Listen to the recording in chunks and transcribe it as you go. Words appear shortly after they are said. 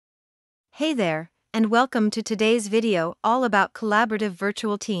Hey there, and welcome to today's video all about collaborative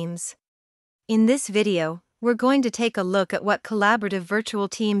virtual teams. In this video, we're going to take a look at what collaborative virtual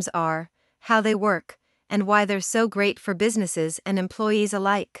teams are, how they work, and why they're so great for businesses and employees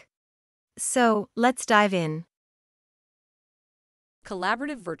alike. So, let's dive in.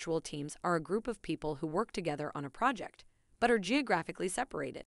 Collaborative virtual teams are a group of people who work together on a project, but are geographically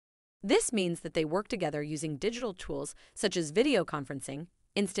separated. This means that they work together using digital tools such as video conferencing,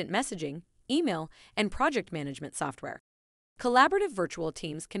 instant messaging, email, and project management software. Collaborative virtual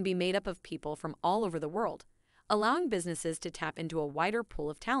teams can be made up of people from all over the world, allowing businesses to tap into a wider pool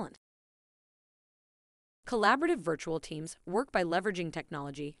of talent. Collaborative virtual teams work by leveraging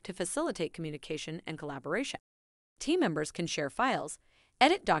technology to facilitate communication and collaboration. Team members can share files,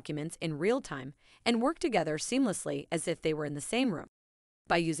 edit documents in real time, and work together seamlessly as if they were in the same room.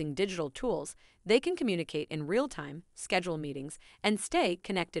 By using digital tools, they can communicate in real time, schedule meetings, and stay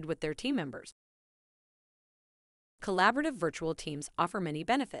connected with their team members. Collaborative virtual teams offer many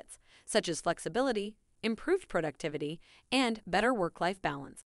benefits, such as flexibility, improved productivity, and better work-life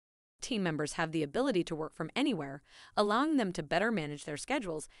balance. Team members have the ability to work from anywhere, allowing them to better manage their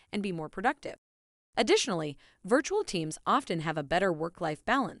schedules and be more productive. Additionally, virtual teams often have a better work-life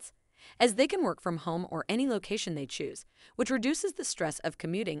balance, as they can work from home or any location they choose, which reduces the stress of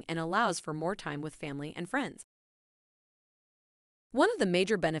commuting and allows for more time with family and friends. One of the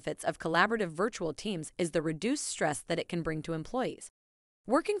major benefits of collaborative virtual teams is the reduced stress that it can bring to employees.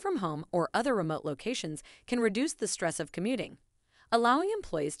 Working from home or other remote locations can reduce the stress of commuting, allowing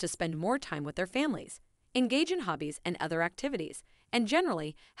employees to spend more time with their families, engage in hobbies and other activities, and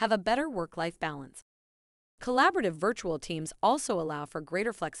generally have a better work-life balance. Collaborative virtual teams also allow for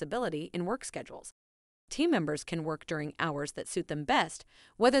greater flexibility in work schedules. Team members can work during hours that suit them best,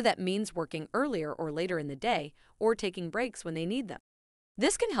 whether that means working earlier or later in the day or taking breaks when they need them.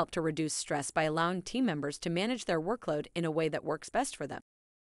 This can help to reduce stress by allowing team members to manage their workload in a way that works best for them.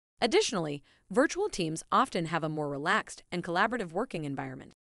 Additionally, virtual teams often have a more relaxed and collaborative working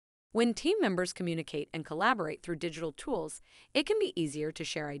environment. When team members communicate and collaborate through digital tools, it can be easier to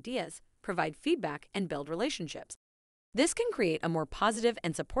share ideas, provide feedback, and build relationships. This can create a more positive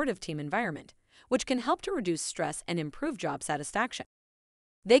and supportive team environment, which can help to reduce stress and improve job satisfaction.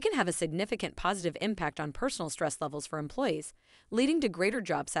 They can have a significant positive impact on personal stress levels for employees, leading to greater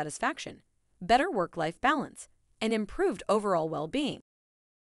job satisfaction, better work-life balance, and improved overall well-being.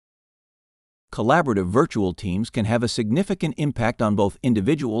 Collaborative virtual teams can have a significant impact on both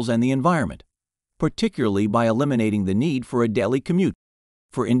individuals and the environment, particularly by eliminating the need for a daily commute.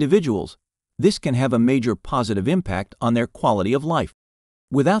 For individuals, this can have a major positive impact on their quality of life.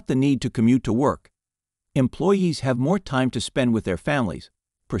 Without the need to commute to work, employees have more time to spend with their families,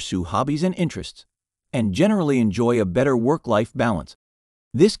 pursue hobbies and interests, and generally enjoy a better work-life balance.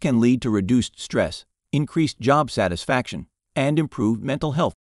 This can lead to reduced stress, increased job satisfaction, and improved mental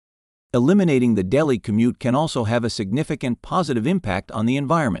health. Eliminating the daily commute can also have a significant positive impact on the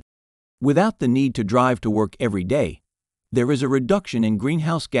environment. Without the need to drive to work every day, there is a reduction in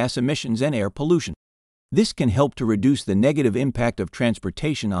greenhouse gas emissions and air pollution. This can help to reduce the negative impact of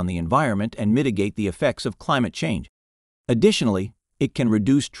transportation on the environment and mitigate the effects of climate change. Additionally, it can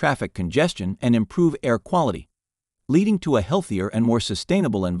reduce traffic congestion and improve air quality, leading to a healthier and more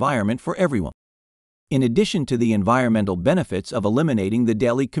sustainable environment for everyone. In addition to the environmental benefits of eliminating the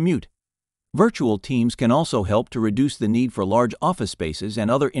daily commute, virtual teams can also help to reduce the need for large office spaces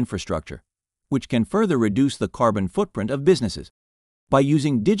and other infrastructure, which can further reduce the carbon footprint of businesses. By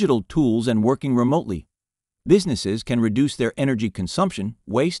using digital tools and working remotely, businesses can reduce their energy consumption,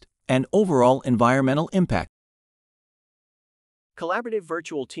 waste, and overall environmental impact. Collaborative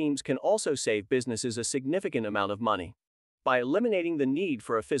virtual teams can also save businesses a significant amount of money. By eliminating the need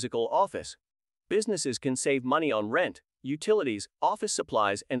for a physical office, businesses can save money on rent, utilities, office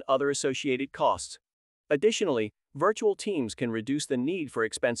supplies, and other associated costs. Additionally, virtual teams can reduce the need for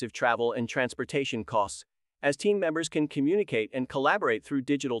expensive travel and transportation costs, as team members can communicate and collaborate through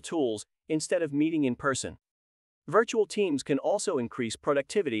digital tools instead of meeting in person. Virtual teams can also increase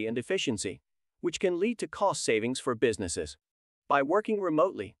productivity and efficiency, which can lead to cost savings for businesses. By working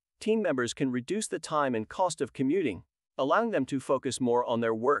remotely, team members can reduce the time and cost of commuting, allowing them to focus more on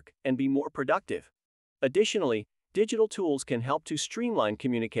their work and be more productive. Additionally, digital tools can help to streamline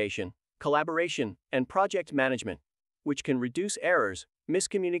communication, collaboration, and project management, which can reduce errors,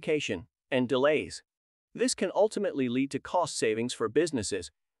 miscommunication, and delays. This can ultimately lead to cost savings for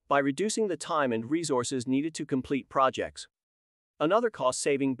businesses by reducing the time and resources needed to complete projects. Another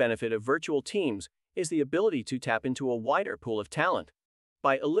cost-saving benefit of virtual teams is the ability to tap into a wider pool of talent.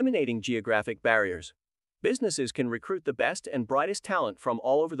 By eliminating geographic barriers, businesses can recruit the best and brightest talent from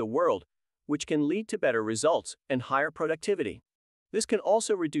all over the world, which can lead to better results and higher productivity. This can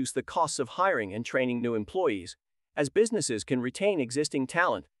also reduce the costs of hiring and training new employees, as businesses can retain existing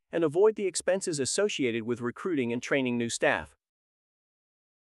talent and avoid the expenses associated with recruiting and training new staff.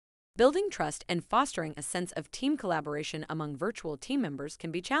 Building trust and fostering a sense of team collaboration among virtual team members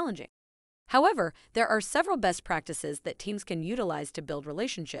can be challenging. However, there are several best practices that teams can utilize to build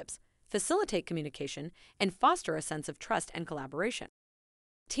relationships, facilitate communication, and foster a sense of trust and collaboration.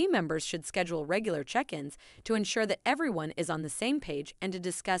 Team members should schedule regular check-ins to ensure that everyone is on the same page and to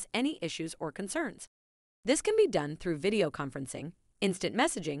discuss any issues or concerns. This can be done through video conferencing, instant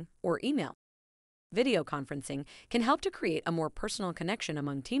messaging, or email. Video conferencing can help to create a more personal connection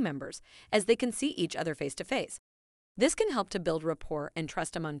among team members as they can see each other face to face. This can help to build rapport and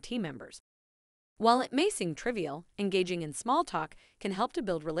trust among team members. While it may seem trivial, engaging in small talk can help to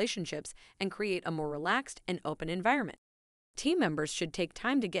build relationships and create a more relaxed and open environment. Team members should take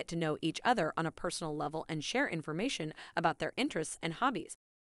time to get to know each other on a personal level and share information about their interests and hobbies.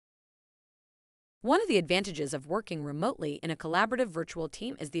 One of the advantages of working remotely in a collaborative virtual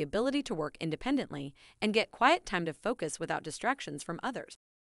team is the ability to work independently and get quiet time to focus without distractions from others.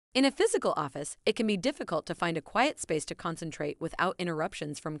 In a physical office, it can be difficult to find a quiet space to concentrate without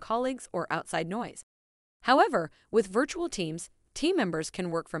interruptions from colleagues or outside noise. However, with virtual teams, team members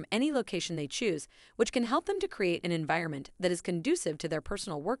can work from any location they choose, which can help them to create an environment that is conducive to their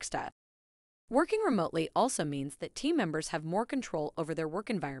personal work style. Working remotely also means that team members have more control over their work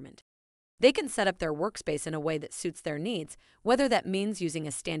environment. They can set up their workspace in a way that suits their needs, whether that means using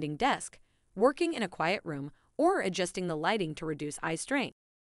a standing desk, working in a quiet room, or adjusting the lighting to reduce eye strain.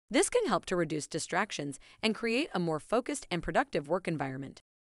 This can help to reduce distractions and create a more focused and productive work environment.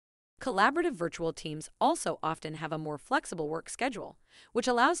 Collaborative virtual teams also often have a more flexible work schedule, which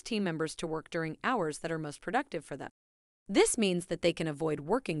allows team members to work during hours that are most productive for them. This means that they can avoid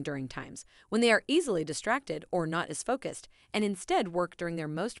working during times when they are easily distracted or not as focused, and instead work during their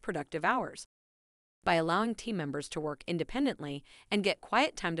most productive hours. By allowing team members to work independently and get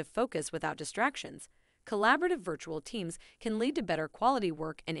quiet time to focus without distractions, collaborative virtual teams can lead to better quality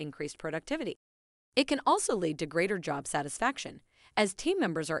work and increased productivity. It can also lead to greater job satisfaction, as team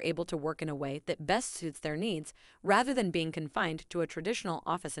members are able to work in a way that best suits their needs rather than being confined to a traditional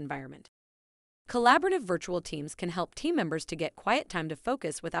office environment. Collaborative virtual teams can help team members to get quiet time to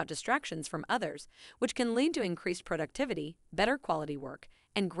focus without distractions from others, which can lead to increased productivity, better quality work,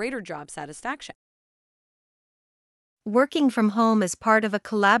 and greater job satisfaction. Working from home as part of a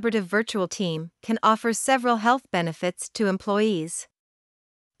collaborative virtual team can offer several health benefits to employees.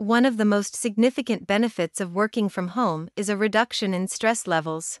 One of the most significant benefits of working from home is a reduction in stress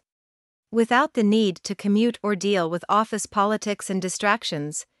levels. Without the need to commute or deal with office politics and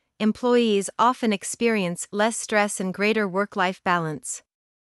distractions, employees often experience less stress and greater work-life balance.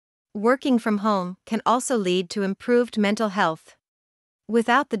 Working from home can also lead to improved mental health.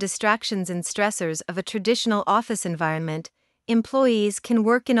 Without the distractions and stressors of a traditional office environment, employees can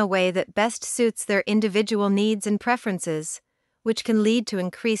work in a way that best suits their individual needs and preferences, which can lead to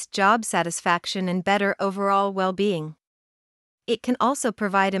increased job satisfaction and better overall well-being. It can also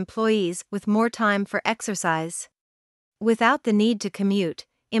provide employees with more time for exercise. Without the need to commute,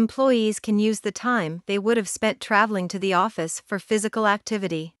 employees can use the time they would have spent traveling to the office for physical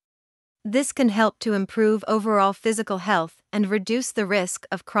activity. This can help to improve overall physical health and reduce the risk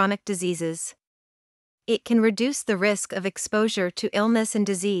of chronic diseases. It can reduce the risk of exposure to illness and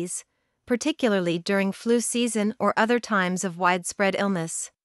disease, particularly during flu season or other times of widespread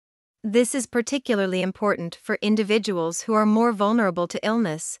illness. This is particularly important for individuals who are more vulnerable to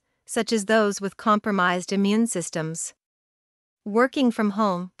illness, such as those with compromised immune systems. Working from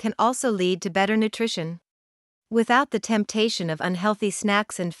home can also lead to better nutrition. Without the temptation of unhealthy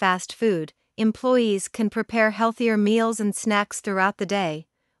snacks and fast food, employees can prepare healthier meals and snacks throughout the day,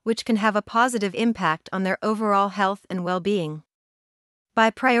 which can have a positive impact on their overall health and well-being. By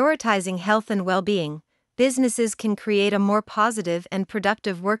prioritizing health and well-being, businesses can create a more positive and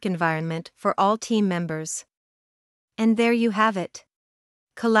productive work environment for all team members. And there you have it.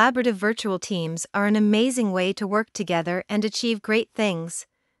 Collaborative virtual teams are an amazing way to work together and achieve great things,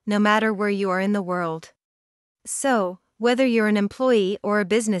 no matter where you are in the world. So, whether you're an employee or a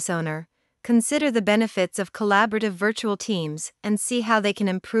business owner, consider the benefits of collaborative virtual teams and see how they can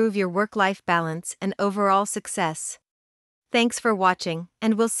improve your work-life balance and overall success. Thanks for watching,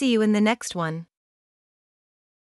 and we'll see you in the next one.